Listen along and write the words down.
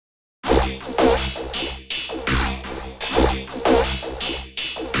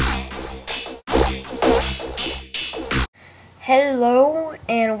Hello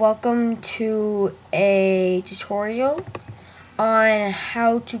and welcome to a tutorial on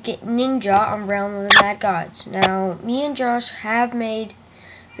how to get ninja on Realm of the Mad Gods. Now, me and Josh have made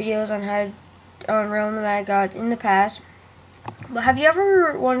videos on Realm of the Mad Gods in the past, but have you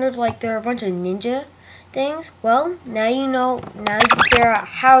ever wondered, like, there are a bunch of ninja things? Well, now you know. Now you can figure out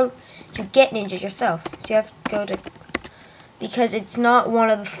how to get ninja yourself. So you have to go to, because it's not one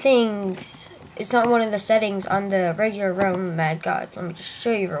of the things. It's not one of the settings on the regular Realm of Mad Gods. Let me just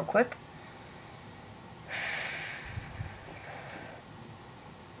show you real quick.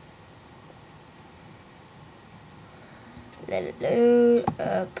 Let it load,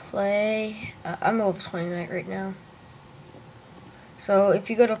 play. I'm level 29 right now. So if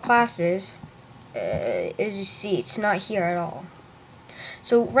you go to classes, as you see, it's not here at all.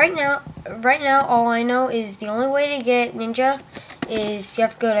 So right now, all I know is the only way to get ninja is you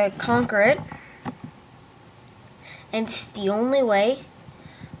have to go to Conquer It. And this is the only way.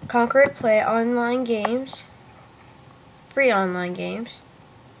 Conquer It, play online games, free online games,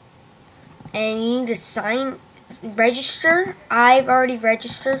 and you need to register. I've already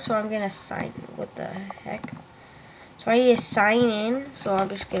registered, so I'm gonna sign. What the heck? So I need to sign in. So I'm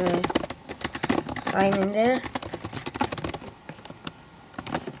just gonna sign in there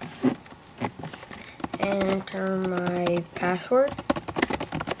and enter my password.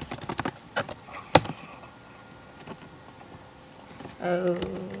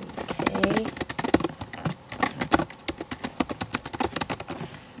 Okay.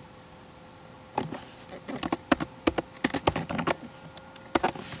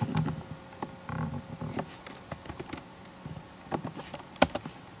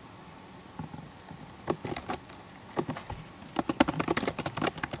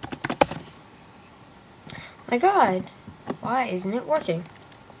 My God, why isn't it working?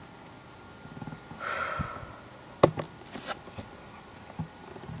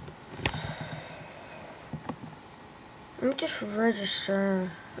 Let me just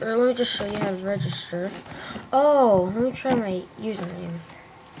register, or let me just show you how to register. Oh, let me try my username.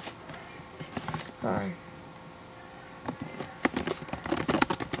 Hold on.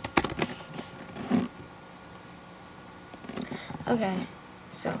 Okay,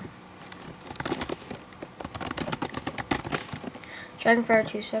 so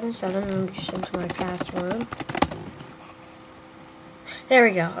Dragonfire277, let me just enter my password. There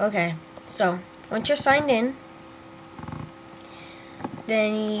we go, okay. So, once you're signed in,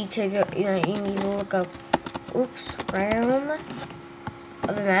 then you need to go, you need to look up, Realm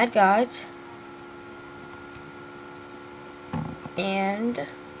of the Mad Gods. And,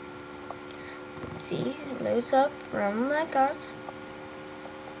 let's see, it loads up Realm of the Mad Gods.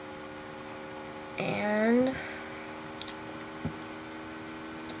 And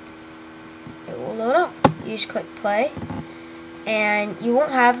it will load up. You just click play. And you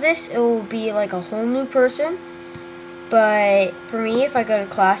won't have this. It will be like a whole new person. But for me, if I go to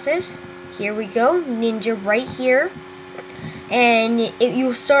classes, here we go, ninja right here. And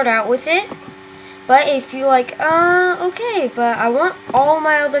you'll start out with it. But if you're like, okay, but I want all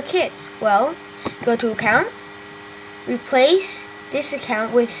my other kits. Well, go to account, replace this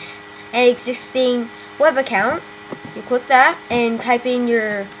account with an existing web account. You click that and type in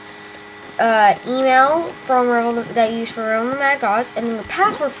your email from that you use for Realm of the Mad Gods, and then the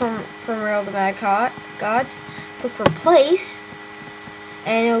password from Realm of the Mad Gods. Click replace,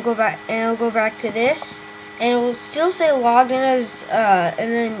 and it'll go back to this, and it will still say logged in as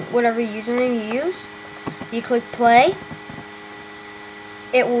and then whatever username you use. You click play.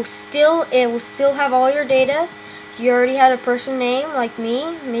 It will still have all your data. You already had a person name like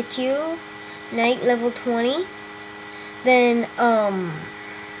me, Mittew, Knight level 20. Then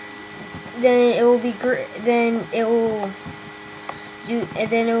it will be then it will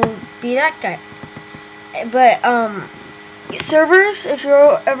be that guy. But servers, if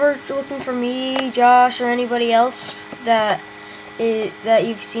you're ever looking for me, Josh, or anybody else that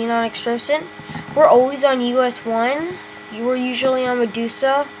you've seen on Xtrosent, we're always on US1. You were usually on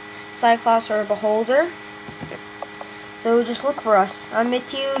Medusa, Cyclops, or Beholder. So just look for us. I'm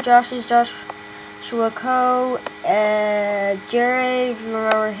Mittew. Josh is Joshuakou. Jared, if you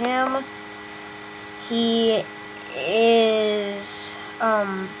remember him, he is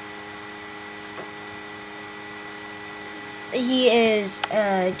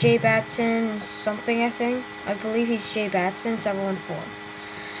J Batson something, I think. I believe he's J Batson 714.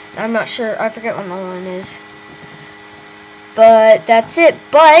 I'm not sure. I forget what my one is. But that's it.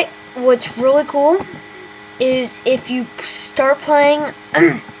 But what's really cool is if you start playing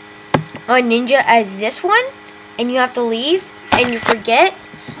on Ninja as this one, and you have to leave, and you forget,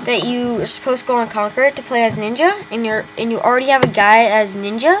 that you are supposed to go and conquer it to play as Ninja, and you already have a guy as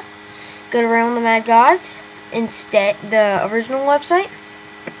Ninja, go to Realm of the Mad Gods instead the original website,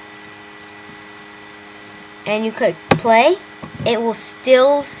 and you click play. It will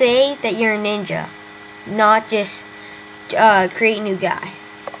still say that you're a ninja, not just create a new guy,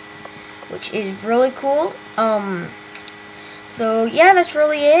 which is really cool. So yeah, that's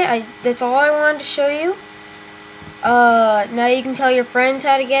really it. That's all I wanted to show you. Now you can tell your friends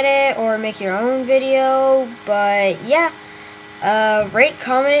how to get it or make your own video. But yeah, rate,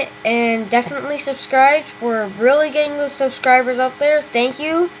 comment, and definitely subscribe. We're really getting those subscribers up there. Thank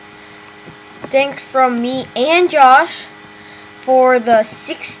you. Thanks from me and Josh for the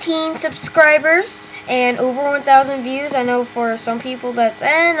 16 subscribers and over 1,000 views. I know for some people that's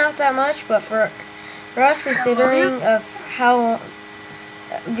not that much, but for us, considering of how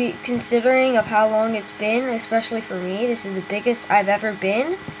long it's been, especially for me, this is the biggest I've ever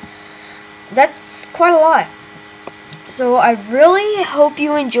been. That's quite a lot. So I really hope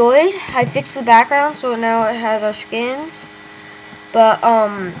you enjoyed. I fixed the background so now it has our skins. But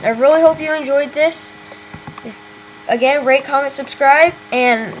I really hope you enjoyed this. Again, rate, comment, subscribe,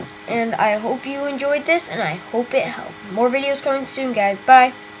 and I hope you enjoyed this, and I hope it helped. More videos coming soon, guys.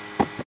 Bye.